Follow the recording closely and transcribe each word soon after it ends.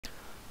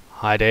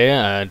Hi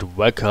there and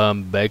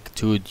welcome back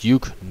to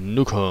Duke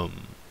Nukum.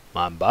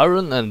 I'm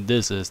Byron and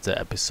this is the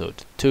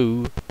episode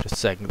 2, the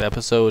second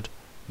episode,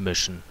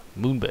 Mission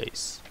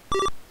Moonbase.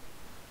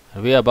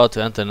 And we are about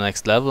to enter the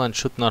next level and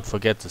should not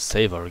forget to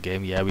save our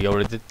game. Yeah, we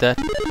already did that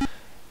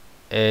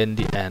in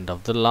the end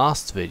of the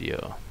last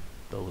video.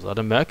 Those are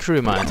the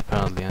mercury mines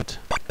apparently, and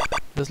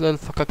this little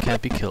fucker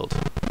can't be killed.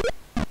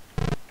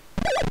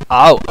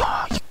 Ow!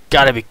 You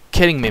gotta be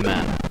kidding me,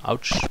 man.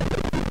 Ouch.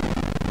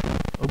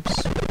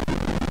 Oops.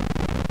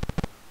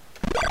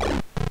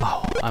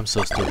 Oh, I'm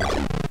so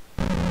stupid.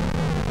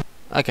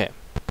 Okay.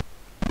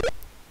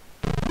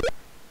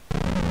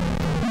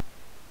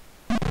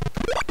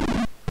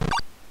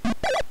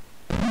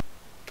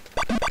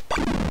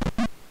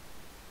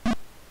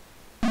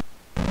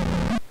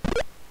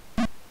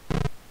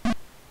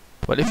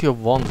 But if you're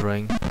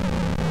wondering,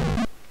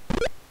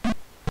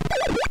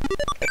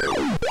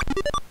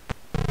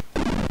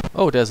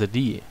 oh, there's a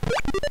D.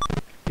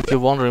 If you're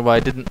wondering why I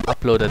didn't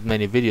upload that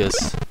many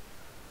videos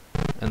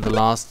in the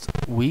last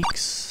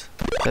weeks,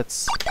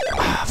 that's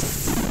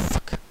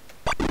fuck.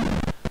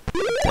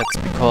 That's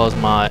because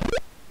my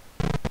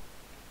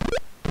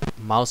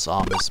mouse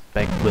arm is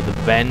back with a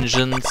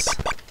vengeance.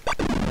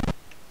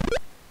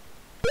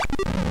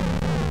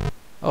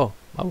 Oh,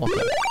 I want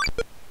that.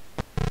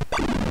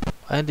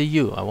 And the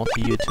U, I want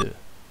the U too.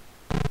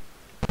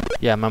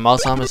 Yeah, my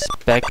mouse arm is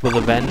back with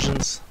a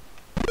vengeance.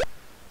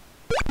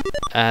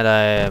 And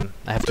I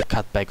have to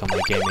cut back on my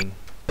gaming.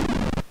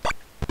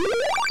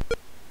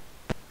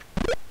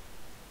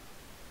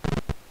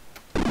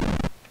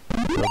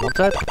 Do I want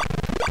that?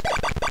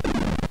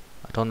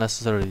 I don't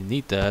necessarily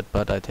need that,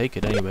 but I take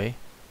it anyway.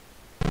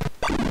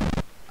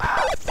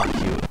 Ah, fuck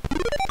you.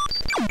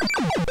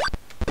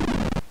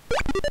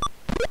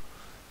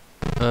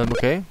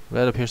 Okay,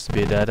 that appears to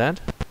be a dead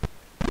end.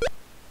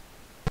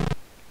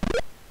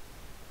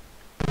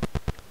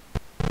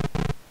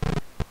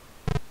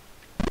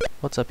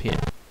 What's up here?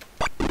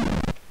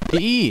 The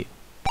E!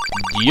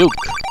 Duke!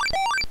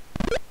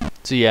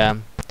 So yeah,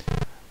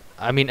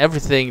 I mean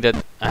everything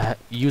that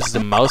uses the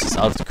mouse is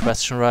out of the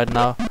question right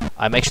now.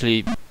 I've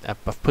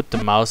put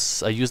the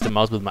mouse, I use the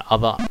mouse with my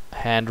other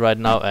hand right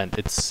now and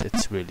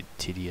it's really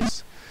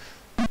tedious.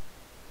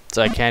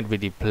 So I can't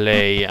really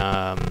play,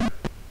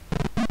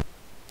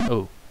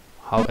 oh,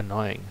 how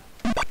annoying.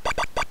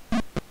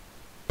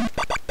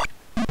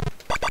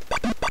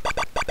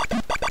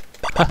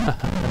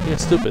 You're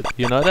stupid,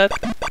 you know that?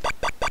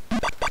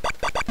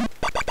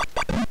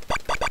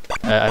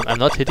 I'm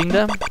not hitting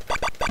them?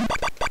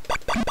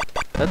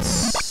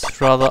 That's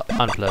rather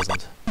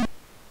unpleasant.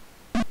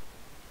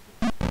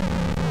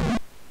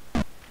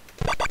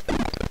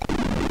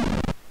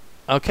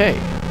 Okay,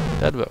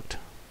 that worked.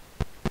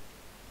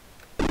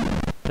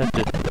 That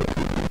didn't work.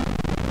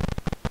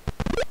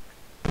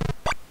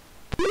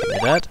 Give me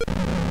that.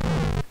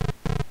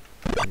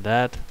 And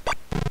that.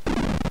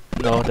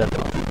 No, that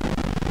not.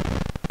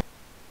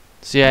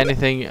 So yeah,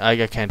 anything,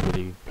 I can't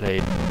really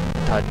play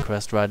Titan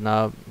Quest right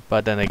now,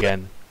 but then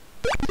again,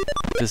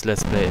 this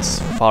Let's Play is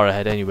far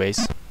ahead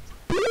anyways.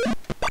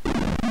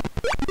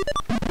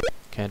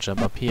 Can't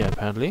jump up here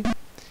apparently.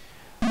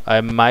 I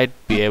might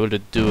be able to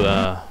do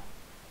a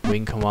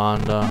Wing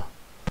Commander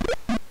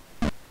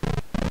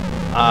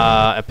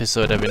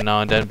episode every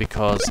now and then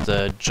because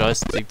the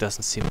joystick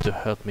doesn't seem to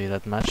hurt me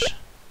that much.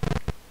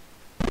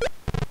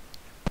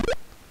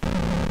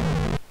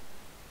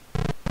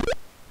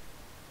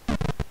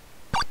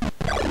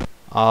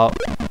 Oh,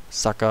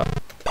 sucker.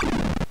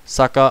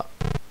 Sucker.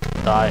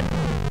 Die.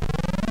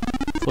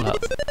 Full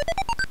health.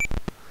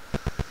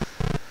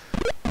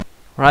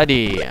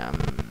 Righty.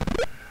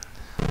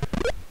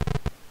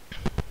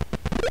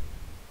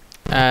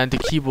 And the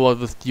keyboard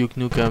with Duke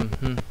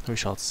Nukem, we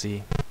shall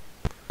see.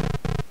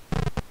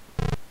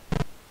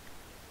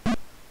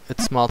 It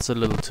smarts a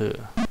little too.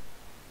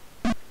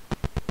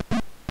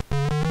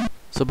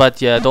 So,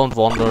 but yeah, don't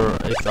wonder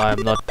if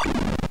I'm not,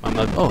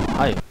 oh,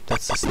 hi,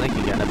 that's the snake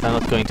again. If I'm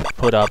not going to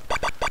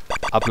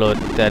upload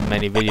that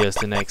many videos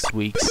the next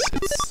weeks,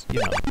 it's, you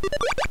know,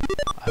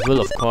 I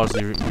will of course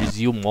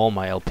resume all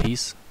my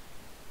LPs.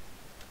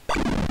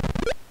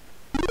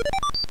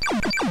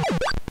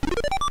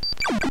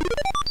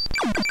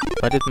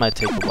 But it might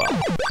take a while.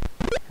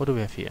 What do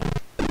we have here?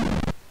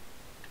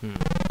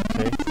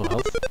 Okay, full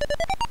health.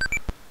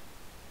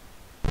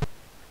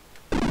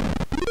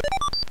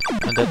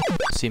 And that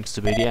seems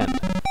to be the end.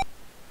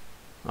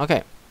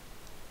 Okay.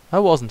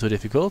 That wasn't too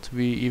difficult.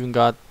 We even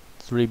got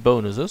 3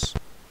 bonuses.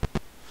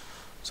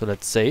 So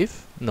let's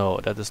save. No,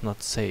 that is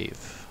not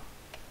save.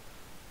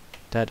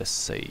 That is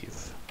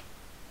save.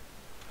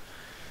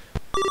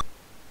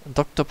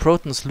 Dr.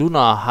 Proton's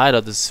lunar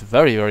hideout is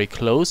very, very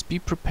close. Be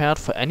prepared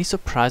for any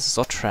surprises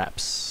or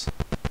traps.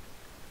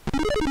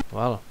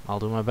 Well, I'll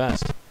do my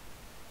best.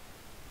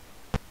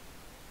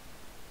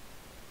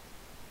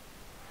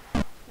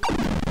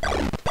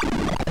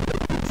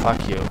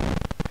 Fuck you.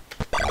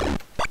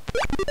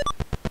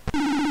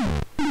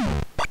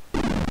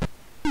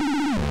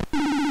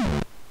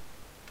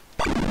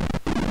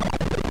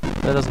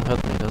 That doesn't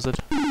hurt me, does it?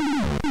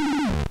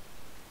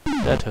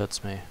 That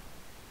hurts me.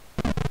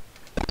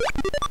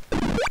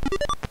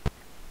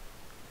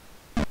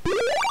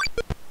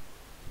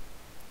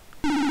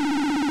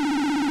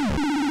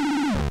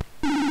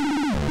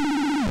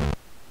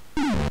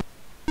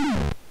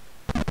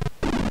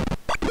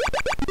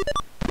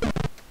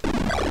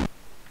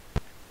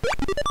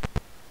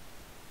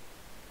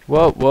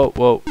 Whoa, whoa,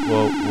 whoa,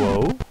 whoa,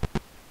 whoa.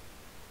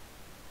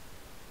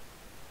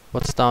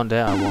 What's down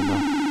there, I wonder?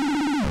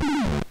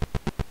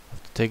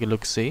 Have to take a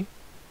look, see?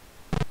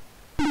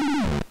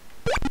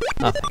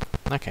 Nothing.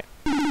 Okay.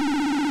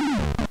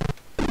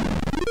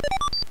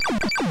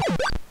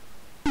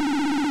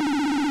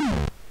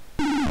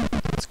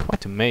 It's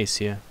quite a maze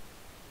here.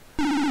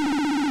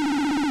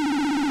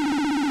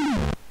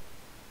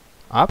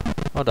 Up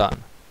or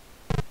down?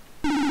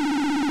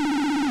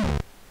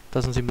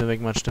 Doesn't seem to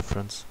make much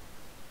difference.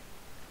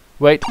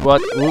 Wait,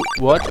 what? Ooh,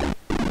 what?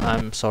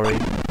 I'm sorry.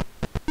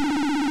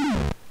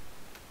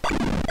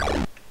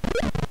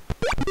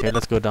 Okay,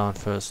 let's go down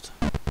first.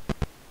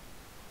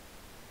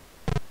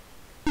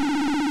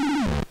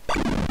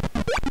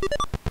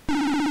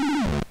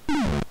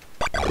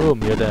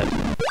 Boom, you're dead.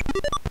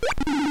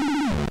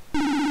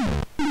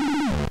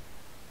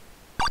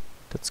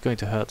 That's going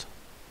to hurt.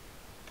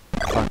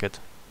 Fuck it.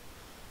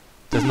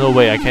 There's no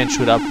way I can't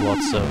shoot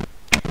upwards, so...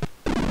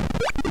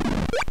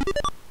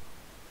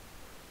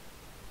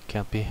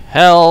 Can't be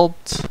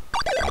helped!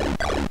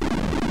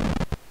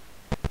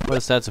 What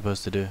is that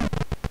supposed to do?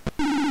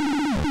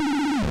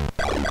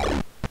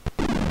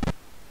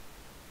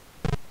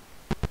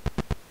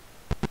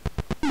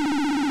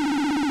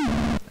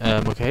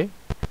 Okay.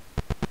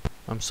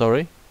 I'm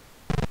sorry.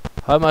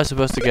 How am I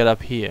supposed to get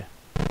up here?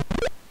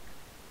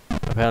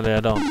 Apparently I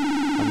don't.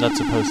 I'm not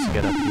supposed to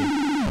get up here.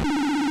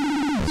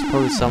 It's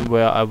probably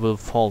somewhere I will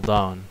fall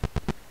down.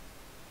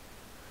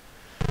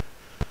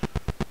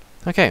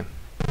 Okay.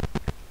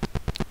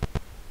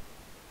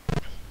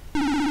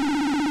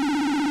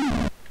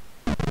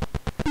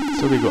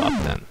 So we go up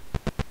then,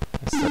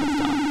 instead of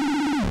down.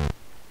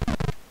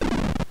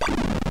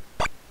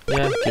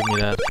 Yeah, give me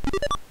that.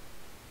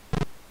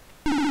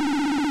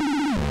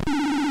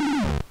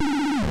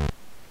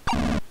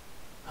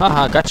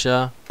 Haha,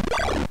 gotcha!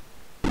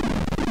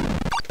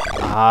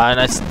 Ah, and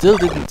I still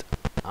didn't...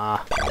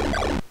 Ah.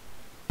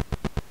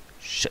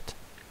 Shit.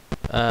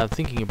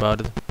 Thinking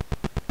about it.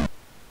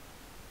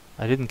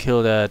 I didn't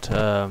kill that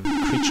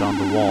creature on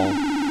the wall.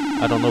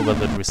 I don't know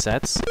whether it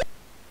resets.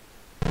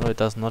 No, it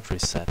does not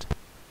reset.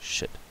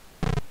 Shit.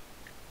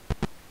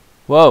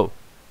 Whoa!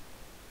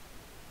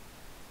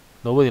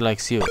 Nobody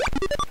likes you.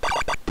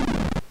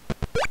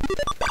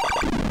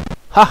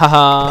 Ha ha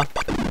ha!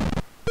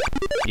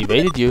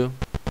 Evaded you.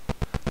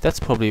 That's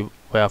probably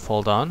where I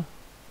fall down.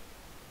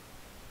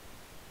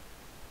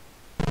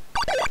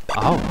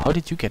 Ow, how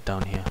did you get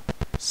down here?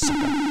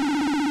 Sucker.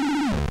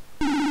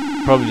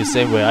 Probably the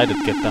same way I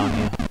did get down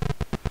here.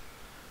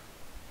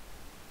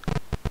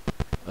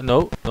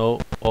 No,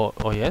 no,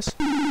 or yes?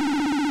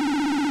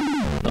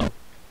 No,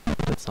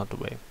 that's not the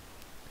way.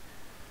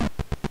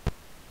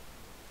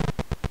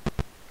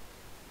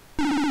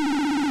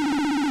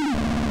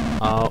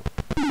 Ow.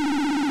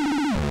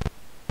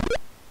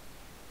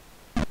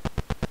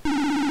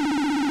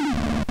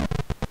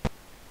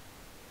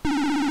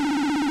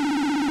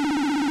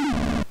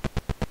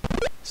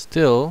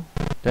 Still,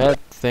 that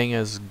thing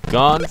is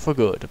gone for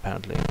good,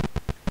 apparently.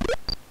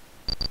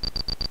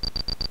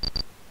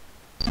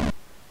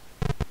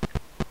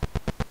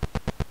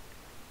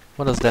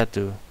 What does that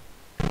do?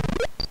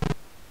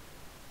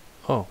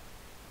 Oh.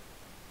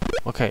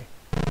 Okay.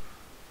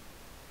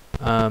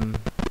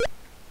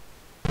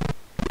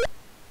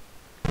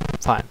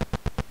 Fine.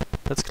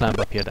 Let's climb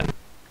up here then.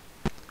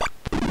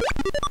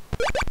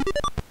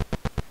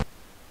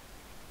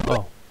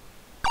 Oh.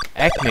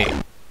 Acme!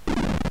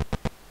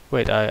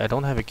 Wait, I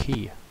don't have a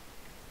key.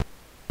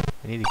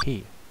 I need a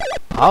key.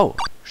 Ow!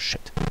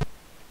 Shit.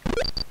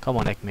 Come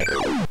on, Acme.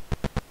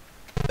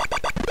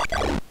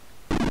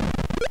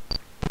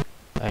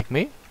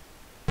 Acme?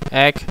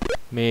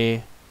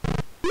 Acme.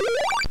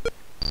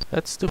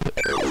 That's stupid.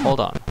 Hold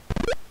on.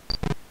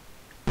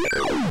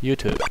 You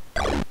too.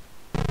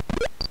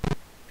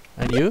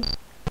 And you?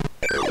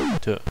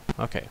 Too.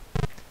 Okay.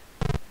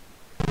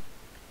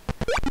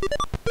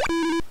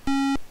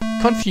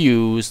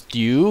 Confused,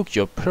 Duke.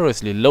 Your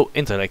perilously low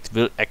intellect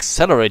will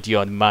accelerate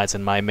your demise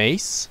in my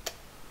maze.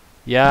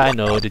 Yeah, I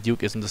know the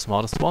Duke isn't the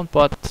smartest one,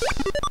 but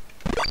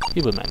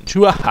he will manage.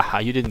 Haha,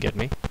 you didn't get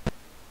me.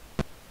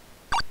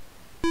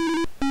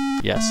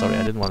 Yeah, sorry,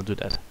 I didn't want to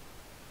do that.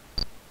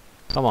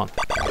 Come on.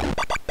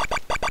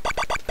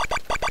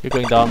 You're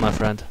going down, my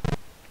friend.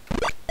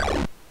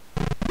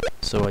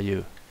 So are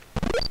you.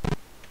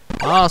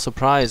 Ah,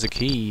 surprise, a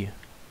key.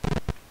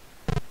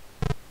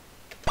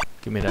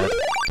 Give me that.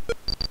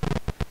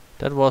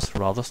 That was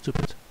rather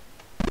stupid.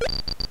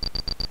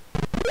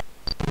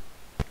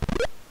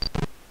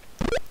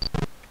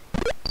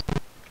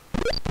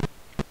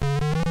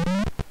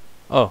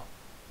 Oh.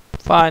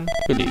 Fine,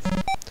 we leave.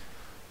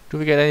 Do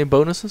we get any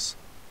bonuses?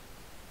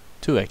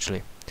 2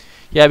 actually.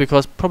 Yeah,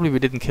 because probably we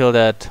didn't kill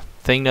that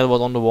thing that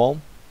was on the wall.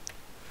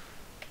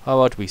 How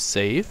about we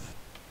save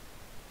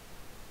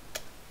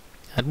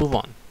and move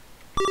on.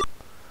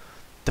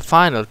 The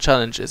final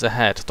challenge is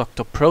ahead.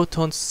 Dr.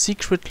 Proton's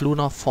secret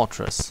lunar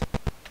fortress.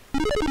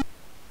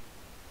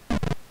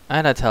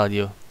 And I tell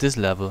you, this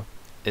level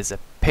is a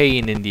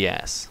pain in the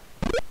ass.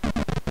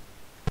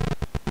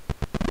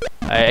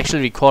 I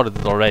actually recorded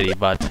it already,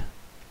 but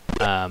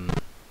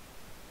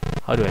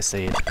how do I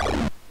say it?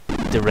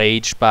 The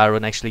rage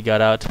Baron actually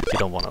got out. You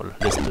don't want to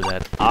listen to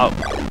that.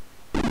 Ow!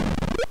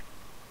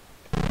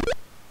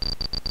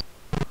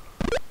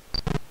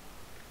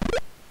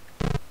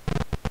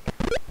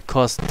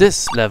 Because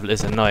this level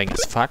is annoying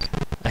as fuck,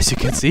 as you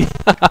can see.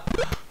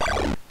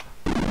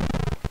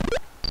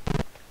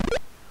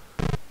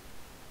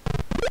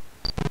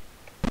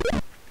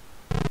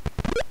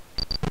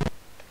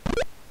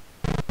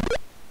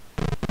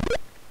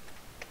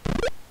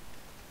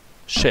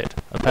 Shit,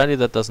 apparently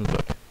that doesn't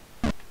work.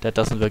 That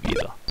doesn't work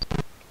either.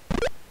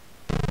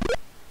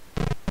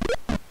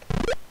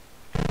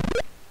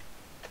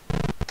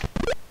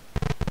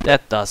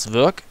 That does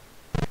work.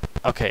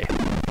 Okay.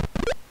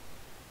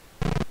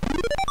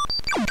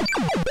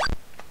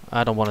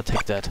 I don't want to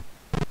take that.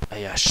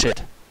 Yeah,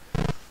 shit.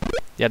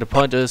 Yeah, the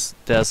point is,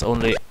 there's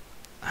only...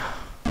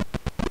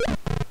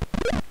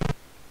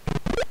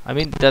 I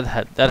mean, that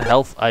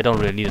health, I don't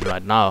really need it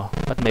right now,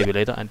 but maybe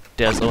later. And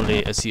there's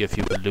only, I see a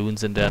few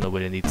balloons in there,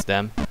 nobody needs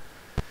them.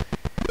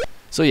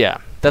 So yeah,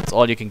 that's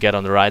all you can get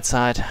on the right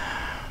side.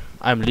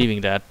 I'm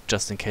leaving that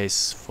just in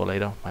case for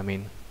later. I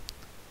mean,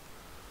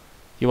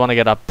 you want to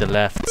get up the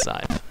left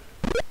side.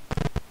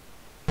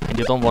 And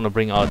you don't want to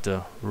bring out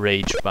the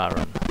Rage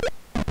Baron.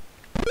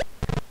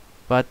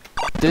 But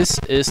this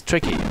is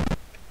tricky.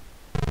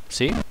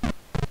 See?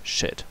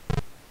 Shit.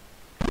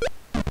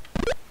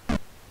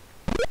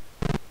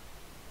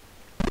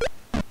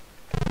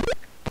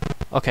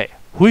 Okay.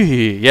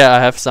 Whee! Yeah, I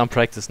have some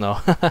practice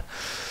now.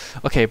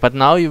 Okay, but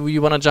now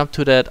you wanna jump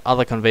to that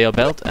other conveyor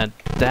belt, and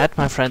that,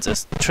 my friends,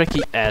 is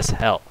tricky as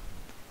hell.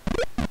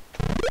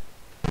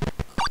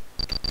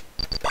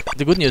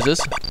 The good news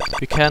is,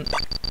 we can...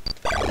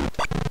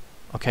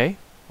 Okay,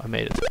 I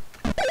made it.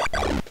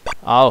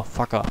 Oh,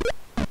 fucker.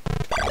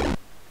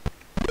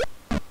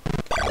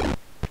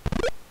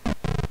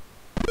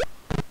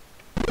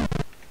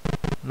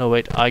 No,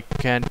 wait, I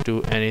can't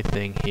do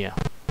anything here.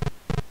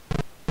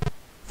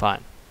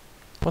 Fine.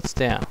 What's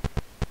there?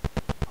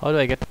 How do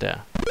I get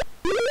there?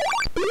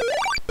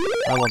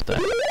 I want that.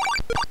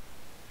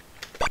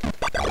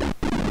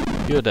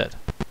 You're dead.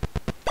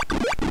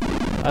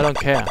 I don't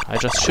care, I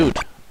just shoot.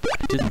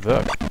 It didn't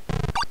work.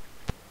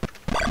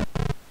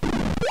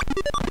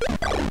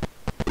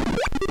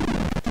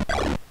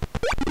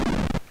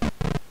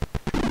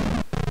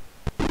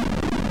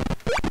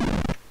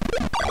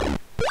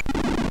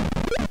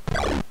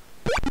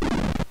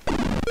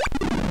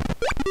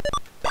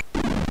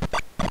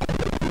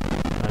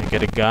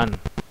 Get a gun.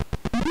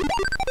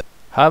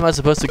 How am I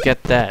supposed to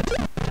get that?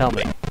 Tell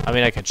me. I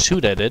mean, I can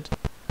shoot at it.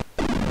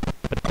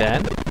 But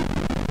then?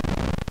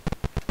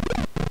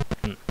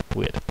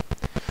 Weird.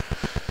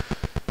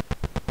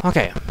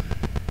 Okay.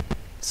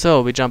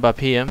 So, we jump up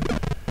here.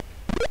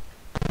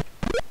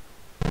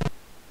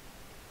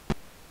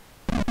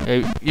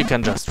 You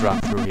can just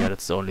run through here,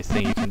 that's the only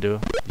thing you can do.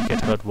 You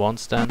get hurt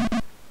once then.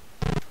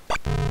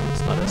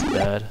 It's not as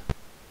bad.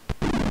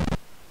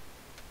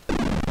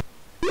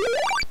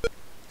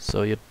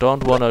 So you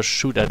don't want to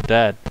shoot at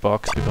that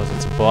box because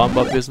it's a bomb,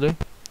 obviously.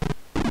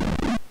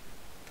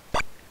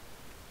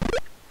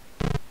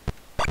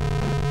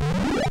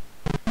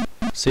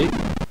 See?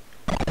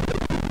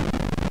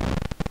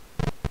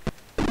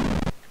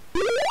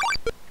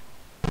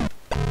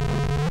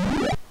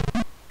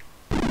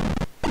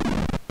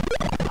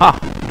 Ha!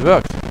 It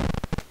worked!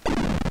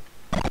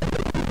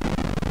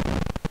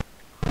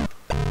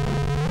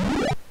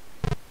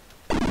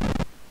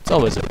 It's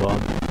always a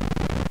bomb.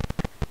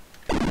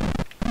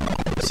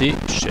 See?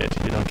 Shit,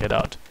 you don't get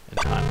out in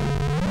time.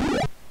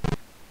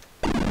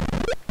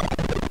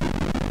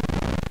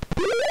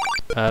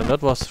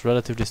 That was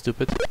relatively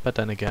stupid, but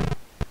then again,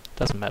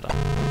 doesn't matter.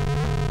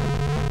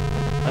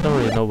 I don't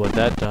really know what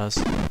that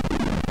does.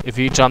 If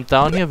we jump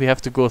down here, we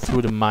have to go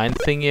through the mine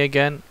thingy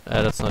again.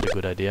 That's not a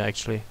good idea,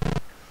 actually.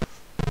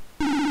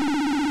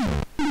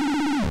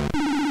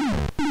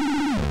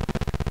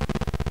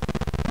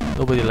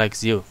 Nobody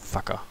likes you,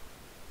 fucker.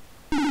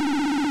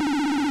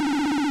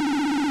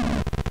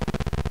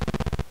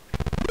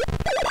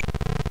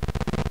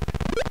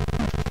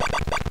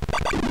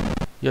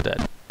 You're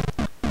dead.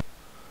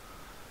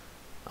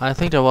 I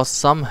think there was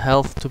some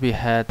health to be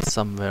had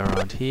somewhere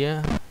around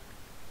here.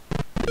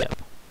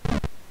 Yep.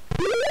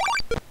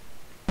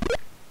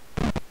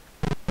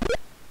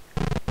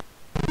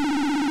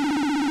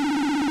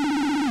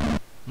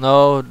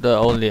 No, the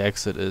only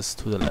exit is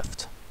to the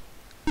left.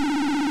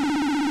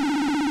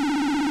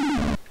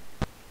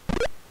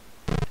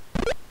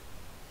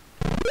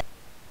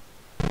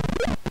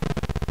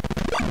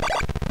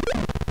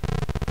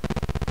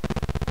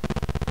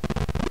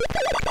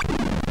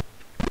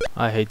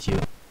 I hate you.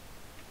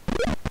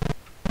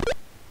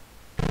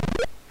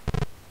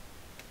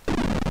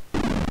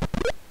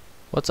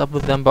 What's up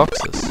with them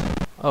boxes?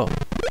 Oh.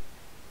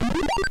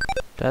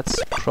 That's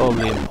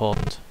probably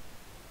important.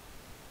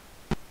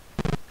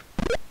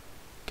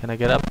 Can I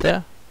get up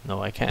there?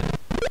 No, I can't.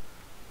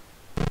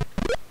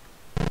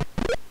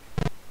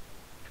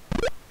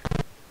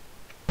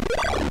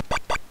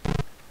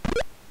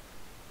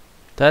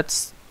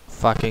 That's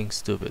fucking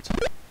stupid.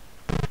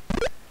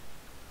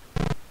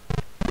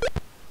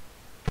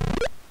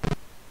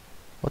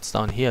 What's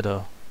down here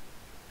though?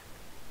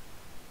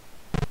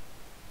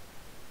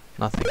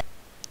 Nothing.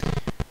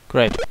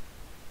 Great.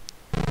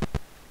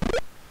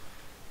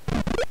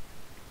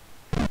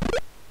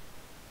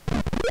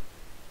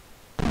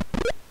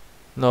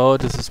 No,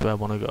 this is where I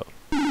wanna go.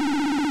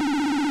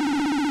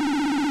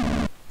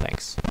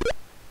 Thanks.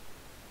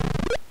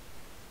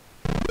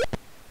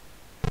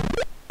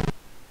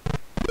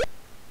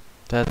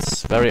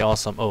 That's very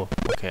awesome. Oh,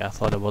 okay, I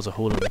thought there was a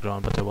hole in the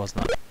ground, but there was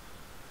not.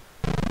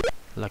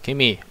 Lucky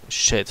me.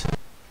 Shit.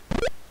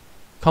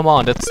 Come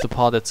on, that's the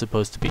part that's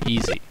supposed to be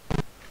easy.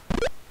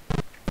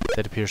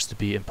 That appears to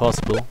be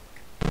impossible.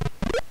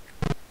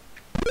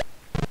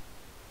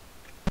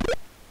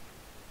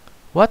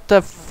 What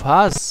the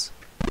fuzz?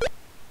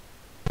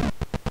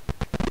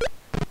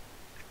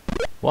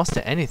 Was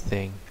there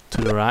anything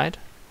to the right?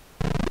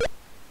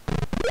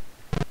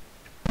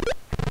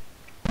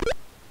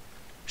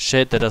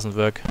 Shit, that doesn't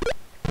work.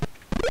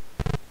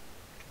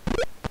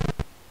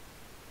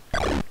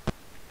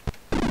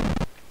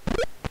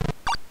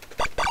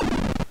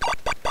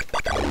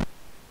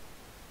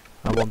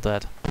 I want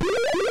that.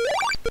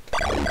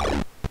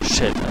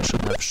 Shit, I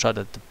shouldn't have shot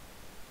at the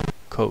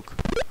coke.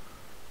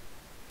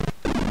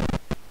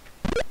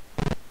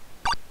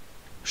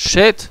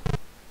 Shit!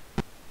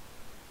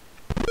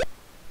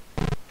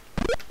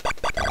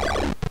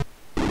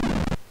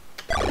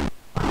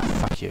 Ah,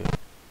 fuck you.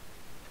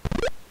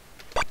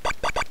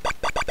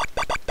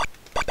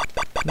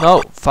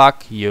 No,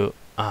 fuck you.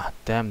 Ah,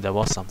 damn, there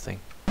was something.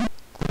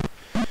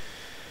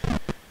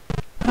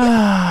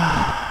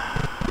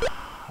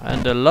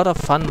 And a lot of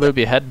fun will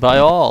be had by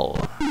all.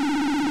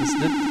 Is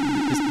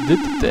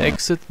this the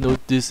exit? No,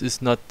 this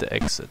is not the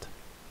exit.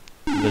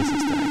 This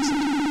is the exit.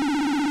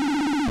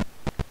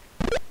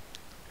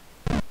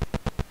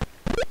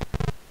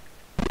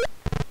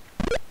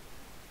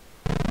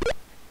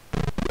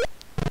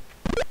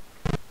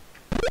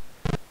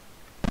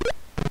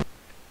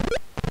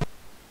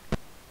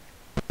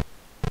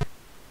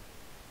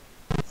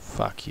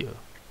 Fuck you.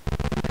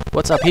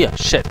 What's up here?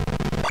 Shit.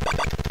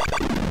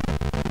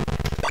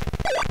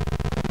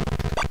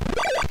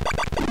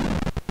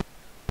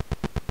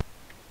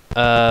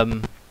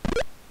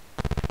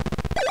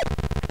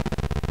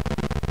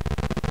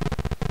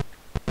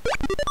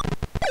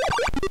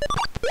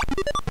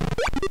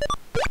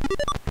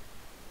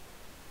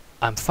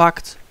 I'm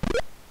fucked.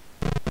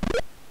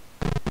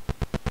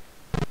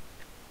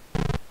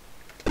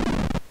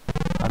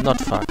 I'm not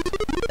fucked.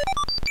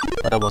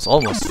 But I was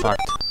almost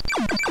fucked.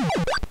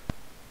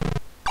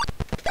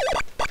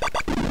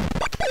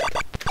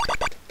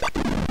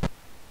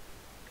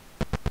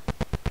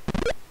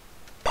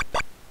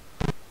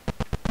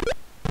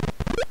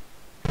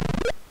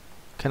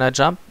 Can I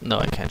jump? No,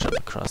 I can't jump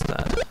across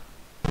that.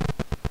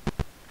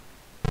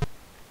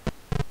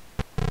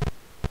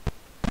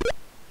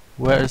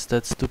 Where is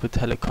that stupid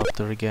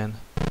helicopter again?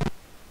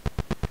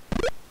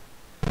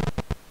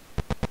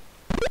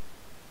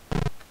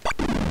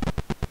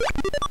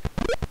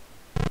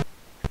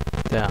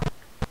 There.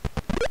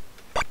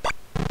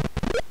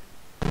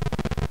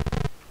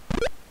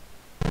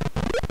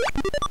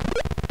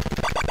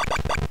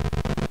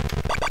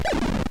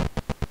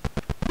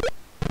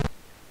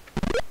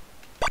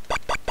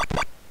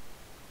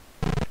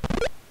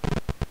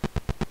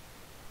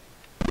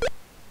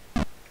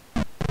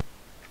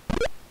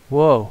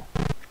 Whoa.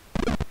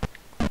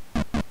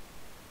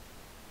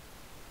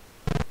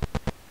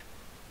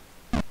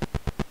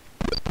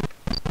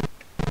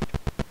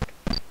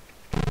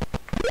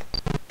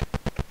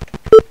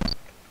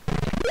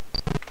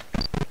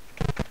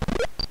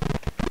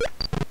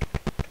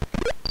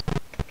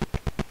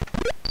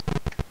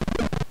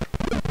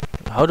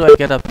 How do I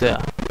get up there?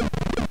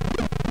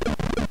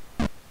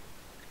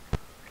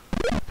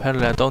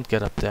 Apparently I don't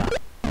get up there.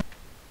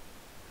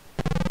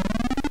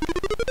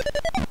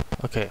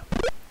 Okay.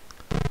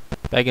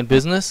 Back in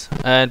business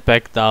and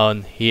back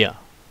down here.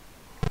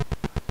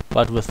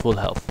 But with full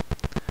health.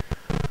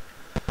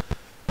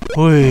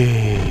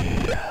 Hui.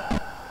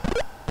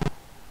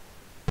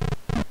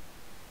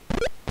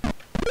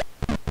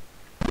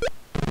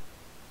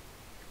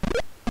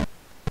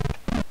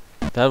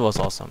 That was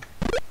awesome.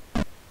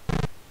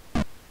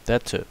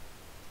 That too.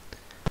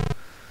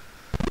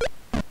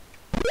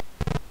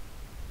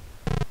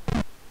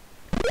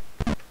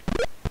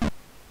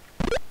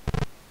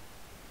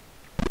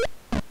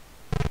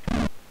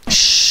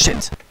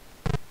 Shit.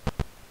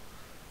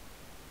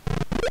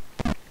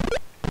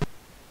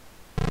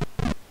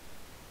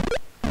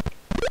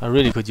 I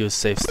really could use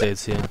safe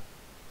states here.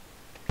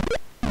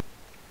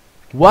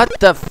 What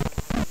the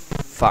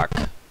fuck?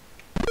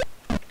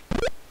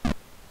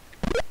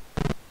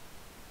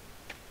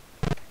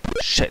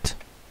 Shit.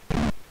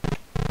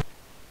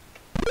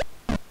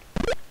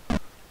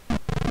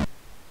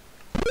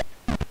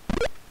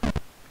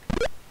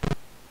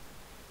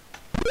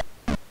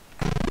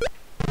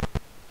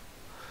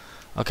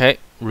 Okay,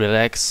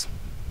 relax.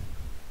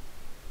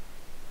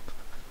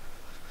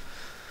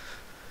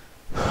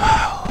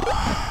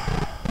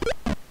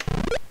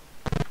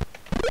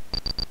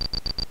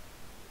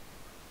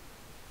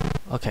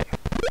 Okay,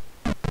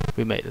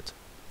 we made it.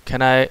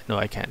 Can I? No,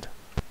 I can't.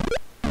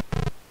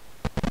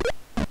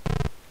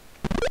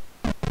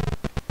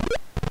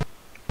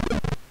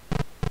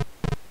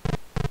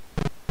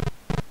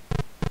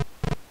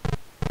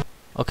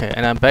 Okay,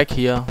 and I'm back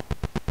here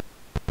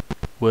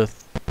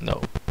with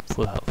no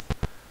full health.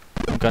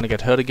 I'm gonna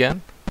get hurt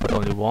again, but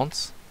only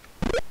once.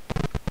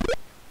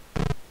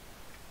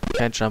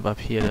 Can't jump up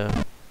here though.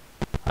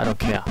 I don't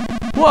care.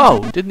 Whoa!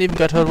 Didn't even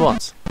get hurt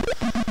once.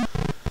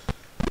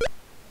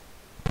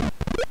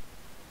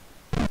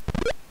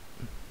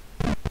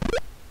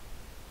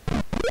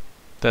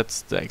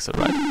 That's the exit,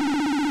 right?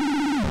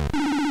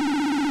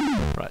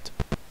 Right.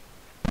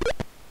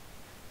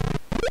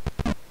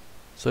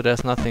 So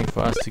there's nothing for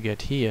us to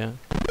get here.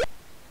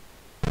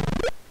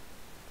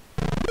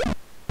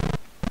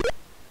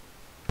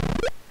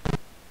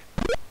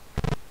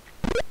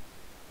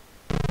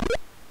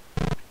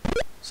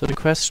 So the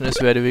question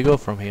is, where do we go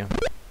from here?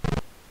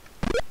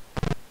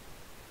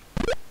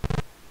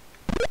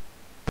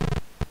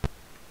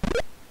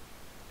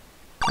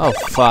 Oh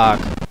fuck.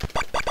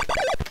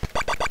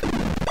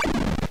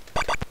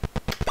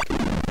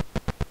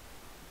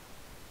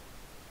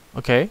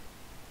 Okay.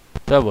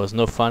 That was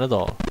no fun at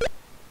all.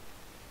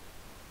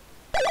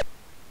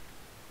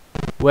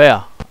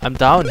 Where? I'm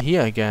down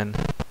here again.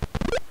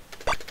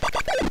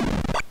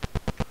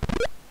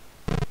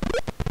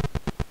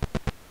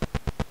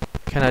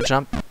 Can I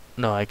jump?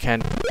 No, I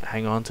can't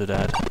hang on to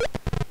that.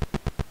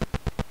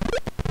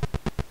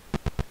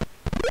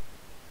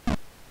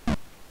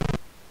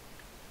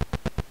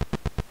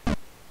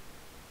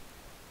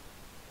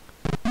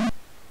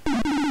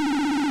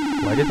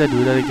 Why did I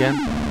do that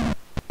again?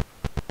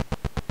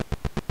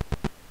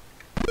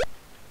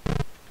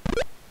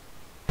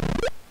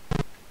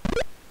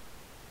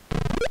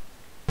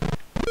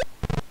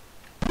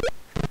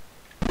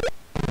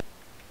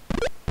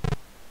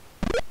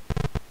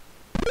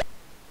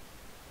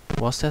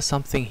 Was there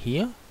something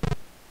here?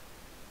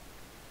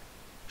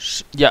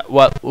 Yeah,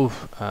 well,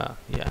 oof,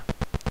 yeah.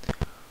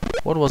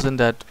 What was in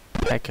that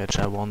package,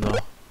 I wonder?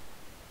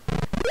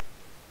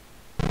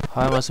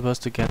 How am I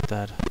supposed to get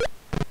that?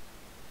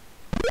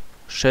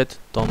 Shit,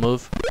 don't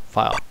move.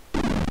 Fire.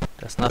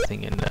 There's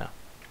nothing in there.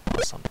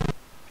 Awesome.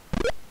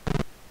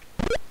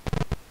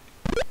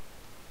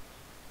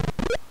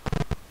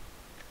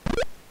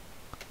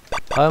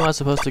 How am I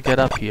supposed to get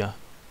up here?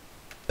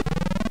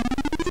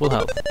 Full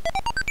health.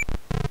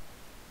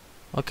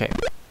 Okay.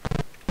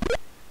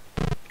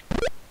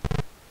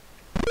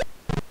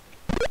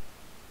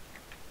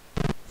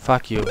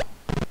 Fuck you.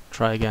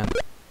 Try again.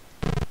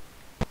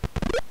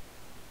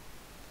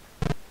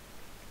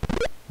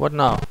 What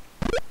now?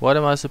 What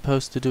am I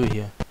supposed to do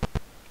here?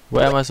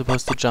 Where am I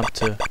supposed to jump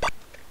to?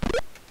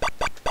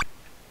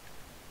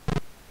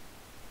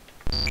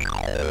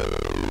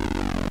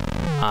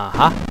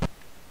 Aha.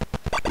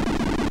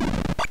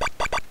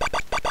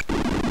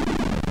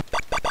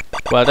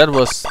 Well, that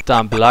was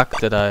damn luck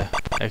that I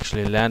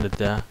actually landed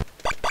there.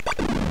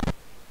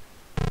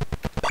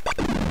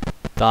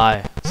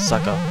 Die,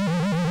 sucker.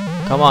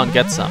 Come on,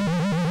 get some.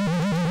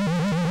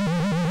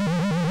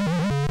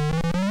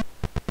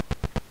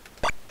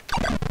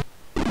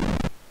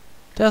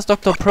 There's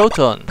Dr.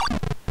 Proton.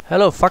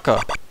 Hello,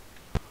 fucker.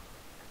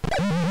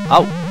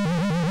 Ow.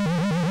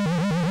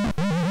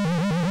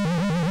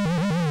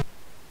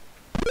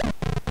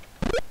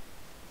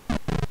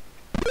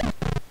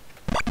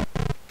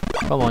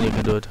 Come on, you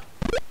can do it.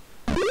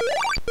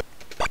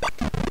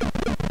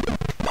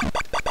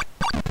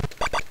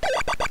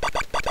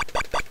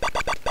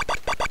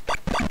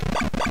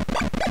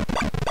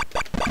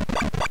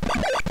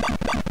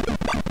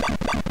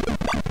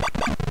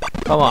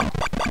 Come on.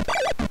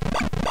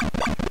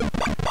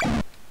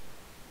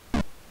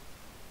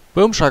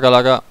 Boom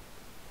shakalaka,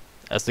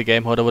 as the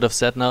game holder would have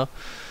said now.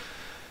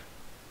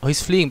 Oh,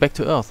 he's fleeing back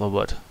to Earth or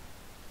what?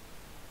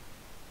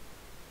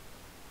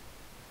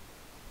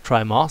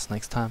 Try Mars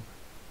next time.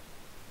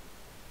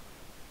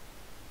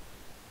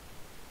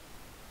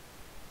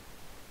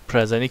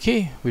 Press any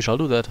key, we shall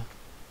do that.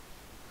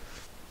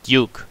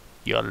 Duke,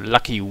 your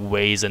lucky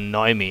ways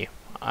annoy me.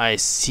 I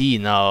see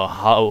now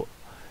how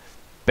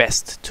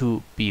best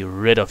to be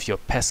rid of your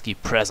pesky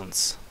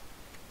presence.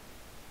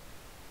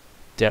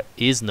 There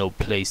is no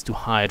place to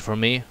hide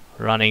from me.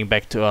 Running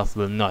back to Earth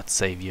will not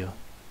save you.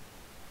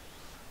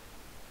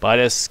 But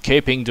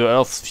escaping to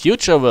Earth's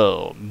future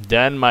will.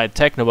 Then my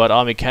Technobot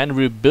army can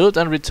rebuild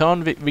and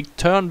return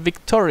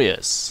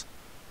victorious.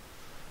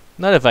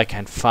 Not if I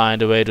can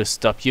find a way to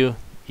stop you,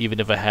 even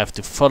if I have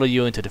to follow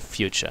you into the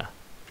future.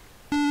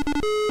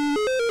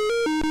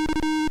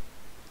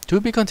 To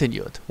be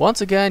continued.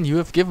 Once again, you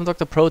have given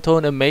Dr.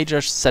 Proton a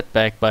major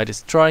setback by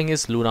destroying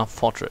his lunar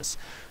fortress.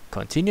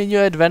 Continue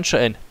your adventure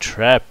in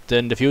Trapped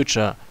in the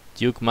Future.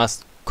 Duke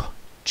must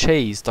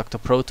chase Dr.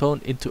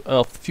 Proton into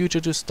Earth's future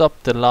to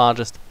stop the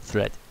largest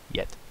threat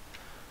yet.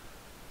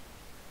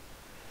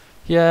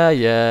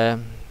 Yeah.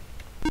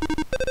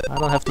 I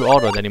don't have to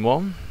order it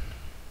anymore.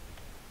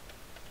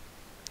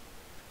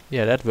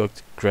 Yeah, that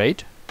worked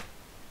great.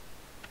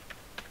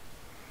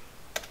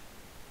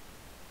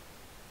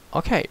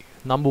 Okay,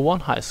 number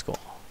 1 high score.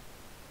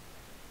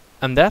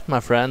 And that, my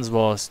friends,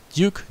 was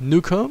Duke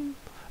Nukum,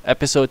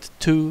 episode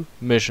 2,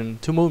 Mission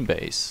to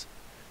Moonbase.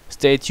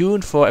 Stay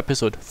tuned for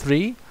episode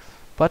 3,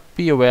 but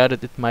be aware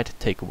that it might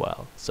take a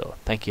while. So,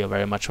 thank you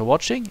very much for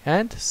watching,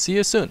 and see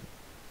you soon.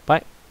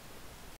 Bye.